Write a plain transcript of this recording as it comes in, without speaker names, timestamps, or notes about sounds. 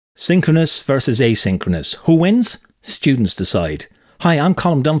Synchronous versus asynchronous. Who wins? Students decide. Hi, I'm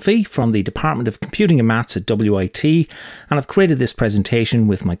Colm Dunphy from the Department of Computing and Maths at WIT, and I've created this presentation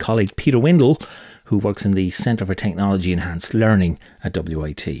with my colleague Peter Windle, who works in the Centre for Technology Enhanced Learning at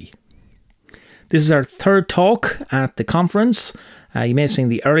WIT. This is our third talk at the conference. You may have seen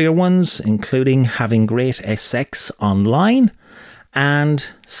the earlier ones, including having great SX online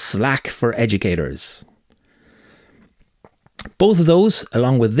and Slack for educators. Both of those,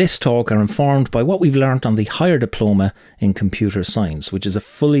 along with this talk, are informed by what we've learnt on the Higher Diploma in Computer Science, which is a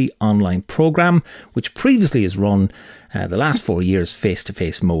fully online programme which previously has run the last 4 years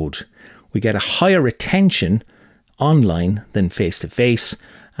face-to-face mode. We get a higher retention online than face-to-face,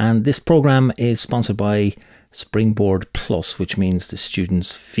 and this programme is sponsored by Springboard Plus, which means the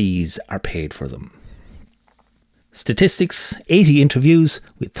students' fees are paid for them. Statistics: 80 interviews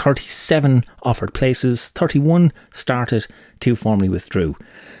with 37 offered places, 31 started, 2 formally withdrew.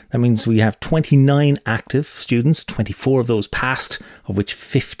 That means we have 29 active students, 24 of those passed, of which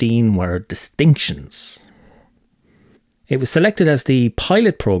 15 were distinctions. It was selected as the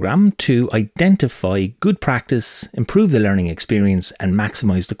pilot programme to identify good practice, improve the learning experience and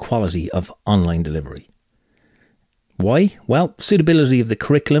maximise the quality of online delivery. Why? Well, suitability of the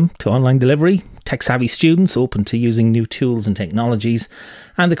curriculum to online delivery, tech-savvy students open to using new tools and technologies,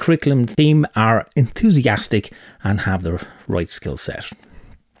 and the curriculum team are enthusiastic and have the right skill set.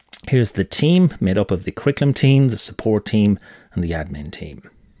 Here's the team made up of the curriculum team, the support team and the admin team.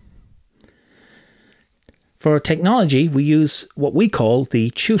 For technology, we use what we call the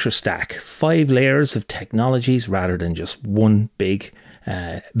tutor stack, 5 layers of technologies rather than just one big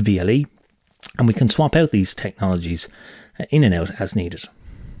VLE. And we can swap out these technologies in and out as needed.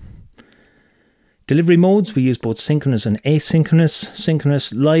 Delivery modes, we use both synchronous and asynchronous.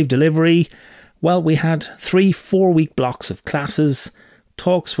 Synchronous live delivery, well, we had 3 4-week blocks of classes.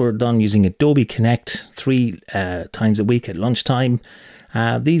 Talks were done using Adobe Connect 3 times a week at lunchtime.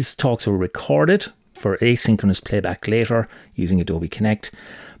 These talks were recorded for asynchronous playback later using Adobe Connect.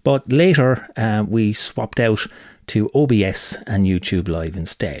 But later we swapped out to OBS and YouTube Live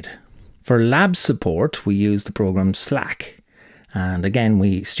instead. For lab support, we used the program Slack. And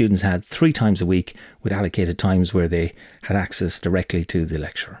again, students had 3 times a week with allocated times where they had access directly to the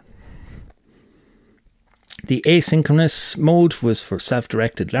lecture. The asynchronous mode was for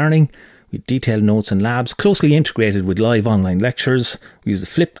self-directed learning, with detailed notes and labs closely integrated with live online lectures. We used the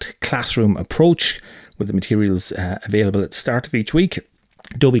flipped classroom approach with the materials available at the start of each week.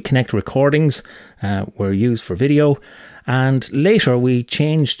 Adobe Connect recordings were used for video, and later we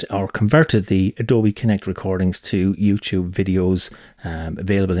changed or converted the Adobe Connect recordings to YouTube videos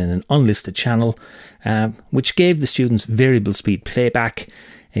available in an unlisted channel, which gave the students variable speed playback.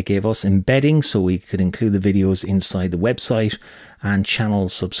 It gave us embedding so we could include the videos inside the website, and channel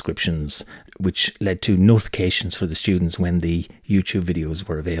subscriptions, which led to notifications for the students when the YouTube videos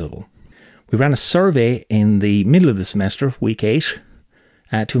were available. We ran a survey in the middle of the semester, week 8,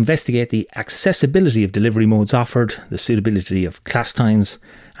 to investigate the accessibility of delivery modes offered, the suitability of class times,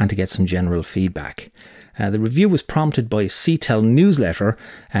 and to get some general feedback. The review was prompted by a CTEL newsletter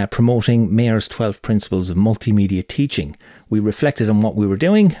promoting Mayor's 12 Principles of Multimedia Teaching. We reflected on what we were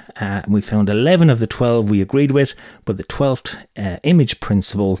doing, and we found 11 of the 12 we agreed with, but the 12th image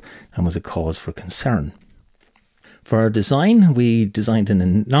principle was a cause for concern. For our design, we designed an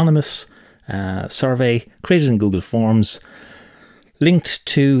anonymous survey created in Google Forms. Linked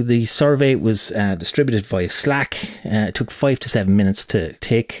to the survey was distributed via Slack. It took 5 to 7 minutes to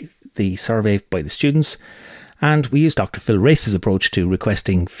take the survey by the students. And we used Dr. Phil Race's approach to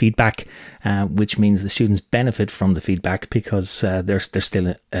requesting feedback, which means the students benefit from the feedback because they're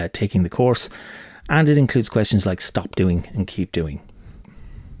still taking the course. And it includes questions like stop doing and keep doing.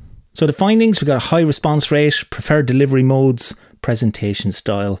 So the findings, we got a high response rate, preferred delivery modes, presentation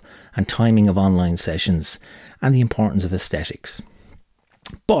style and timing of online sessions, and the importance of aesthetics.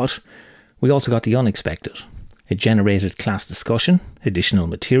 But we also got the unexpected. It generated class discussion, additional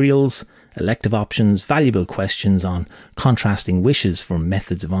materials, elective options, valuable questions on contrasting wishes for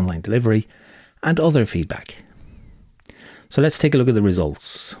methods of online delivery, and other feedback. So let's take a look at the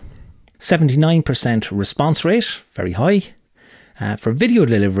results. 79% response rate, very high. For video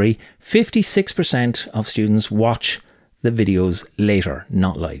delivery, 56% of students watch the videos later,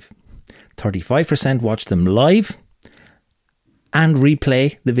 not live. 35% watch them live and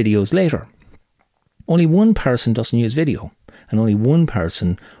replay the videos later. Only 1 person doesn't use video, and only 1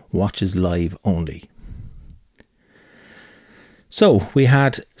 person watches live only. So we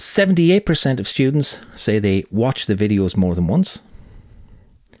had 78% of students say they watch the videos more than once.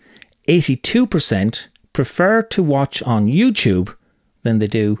 82% prefer to watch on YouTube than they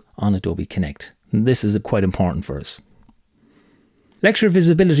do on Adobe Connect. And this is quite important for us. Lecture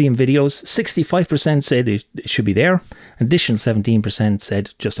visibility in videos, 65% said it should be there. Additional 17%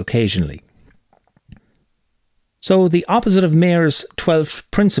 said just occasionally. So the opposite of Mayer's 12th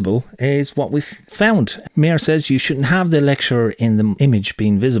principle is what we've found. Mayer says you shouldn't have the lecture in the image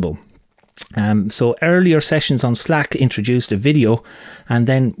being visible. So earlier sessions on Slack introduced a video and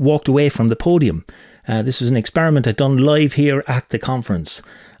then walked away from the podium. This was an experiment I'd done live here at the conference.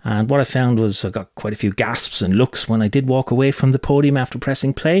 And what I found was I got quite a few gasps and looks when I did walk away from the podium after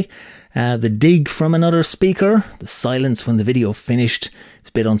pressing play. The dig from another speaker, the silence when the video finished. It's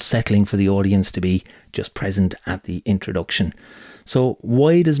a bit unsettling for the audience to be just present at the introduction. So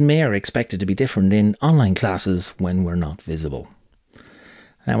why does Mayer expect it to be different in online classes when we're not visible?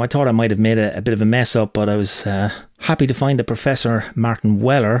 Now, I thought I might have made a bit of a mess up, but I was happy to find that Professor Martin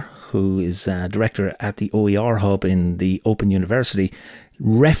Weller, who is director at the OER Hub in the Open University,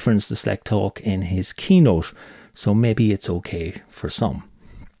 referenced the Slack talk in his keynote, so maybe it's okay for some.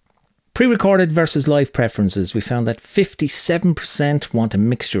 Pre-recorded versus live preferences. We found that 57% want a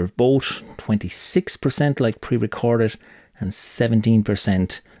mixture of both, 26% like pre-recorded, and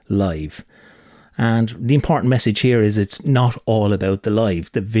 17% live. And the important message here is it's not all about the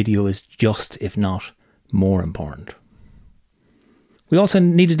live. The video is just, if not more important. We also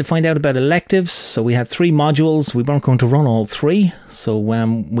needed to find out about electives. So we had 3 modules. We weren't going to run all 3. So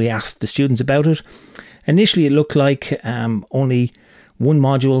we asked the students about it. Initially, it looked like only one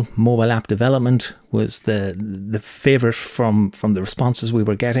module, mobile app development, was the favourite from the responses we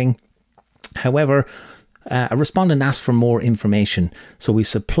were getting. However, a respondent asked for more information, so we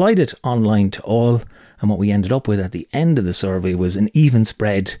supplied it online to all, and what we ended up with at the end of the survey was an even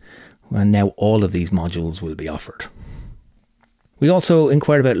spread, and now all of these modules will be offered. We also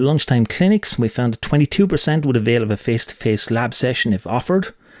inquired about lunchtime clinics. We found that 22% would avail of a face-to-face lab session if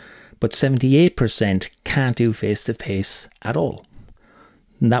offered, but 78% can't do face-to-face at all.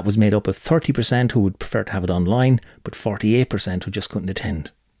 And that was made up of 30% who would prefer to have it online, but 48% who just couldn't attend.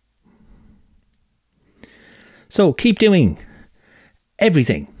 So keep doing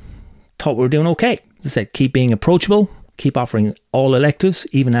everything. Thought we were doing okay. As I said, keep being approachable, keep offering all electives,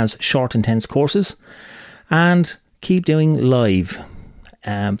 even as short, intense courses, and keep doing live.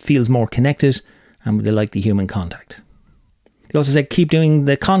 Feels more connected and they like the human contact. They also said keep doing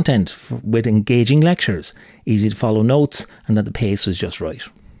the content with engaging lectures, easy to follow notes, and that the pace was just right.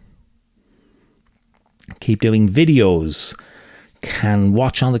 Keep doing videos, can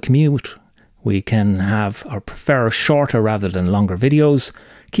watch on the commute. We can have or prefer shorter rather than longer videos.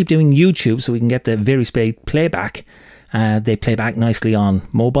 Keep doing YouTube so we can get the very speed playback. They play back nicely on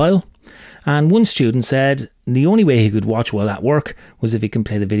mobile. And one student said the only way he could watch while at work was if he can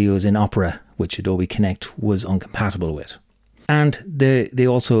play the videos in Opera, which Adobe Connect was incompatible with. And they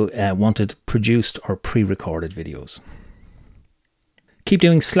also wanted produced or pre-recorded videos. Keep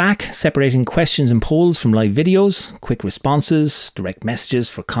doing Slack, separating questions and polls from live videos, quick responses, direct messages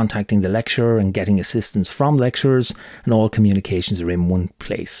for contacting the lecturer and getting assistance from lecturers, and all communications are in one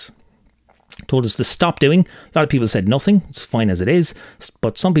place. Told us to stop doing. A lot of people said nothing, it's fine as it is,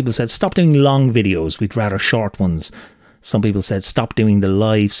 but some people said stop doing long videos, we'd rather short ones. Some people said stop doing the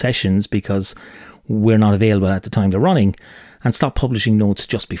live sessions because we're not available at the time they're running, and stop publishing notes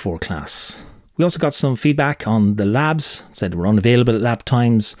just before class. We also got some feedback on the labs, said we're unavailable at lab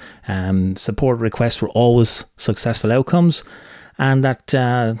times, support requests were always successful outcomes, and that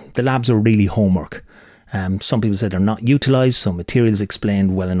the labs are really homework. Some people said they're not utilised, so materials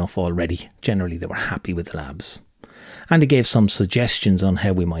explained well enough already. Generally they were happy with the labs. And they gave some suggestions on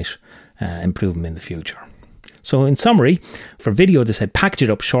how we might improve them in the future. So in summary, for video they said package it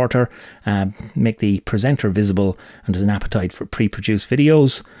up shorter, make the presenter visible, and there's an appetite for pre-produced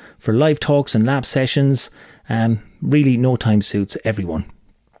videos. For live talks and lab sessions, really no time suits everyone.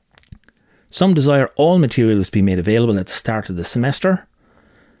 Some desire all materials to be made available at the start of the semester.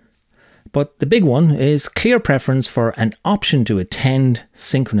 But the big one is clear preference for an option to attend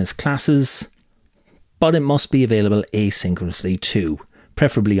synchronous classes, but it must be available asynchronously too,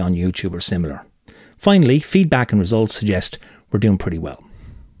 preferably on YouTube or similar. Finally, feedback and results suggest we're doing pretty well.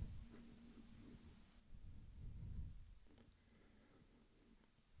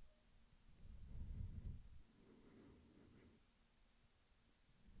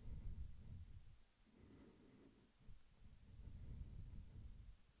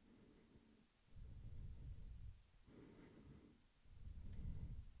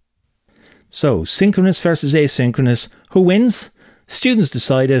 So, synchronous versus asynchronous, who wins? Students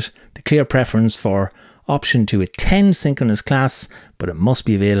decided the clear preference for option to attend synchronous class, but it must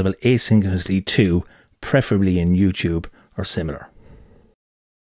be available asynchronously too, preferably in YouTube or similar.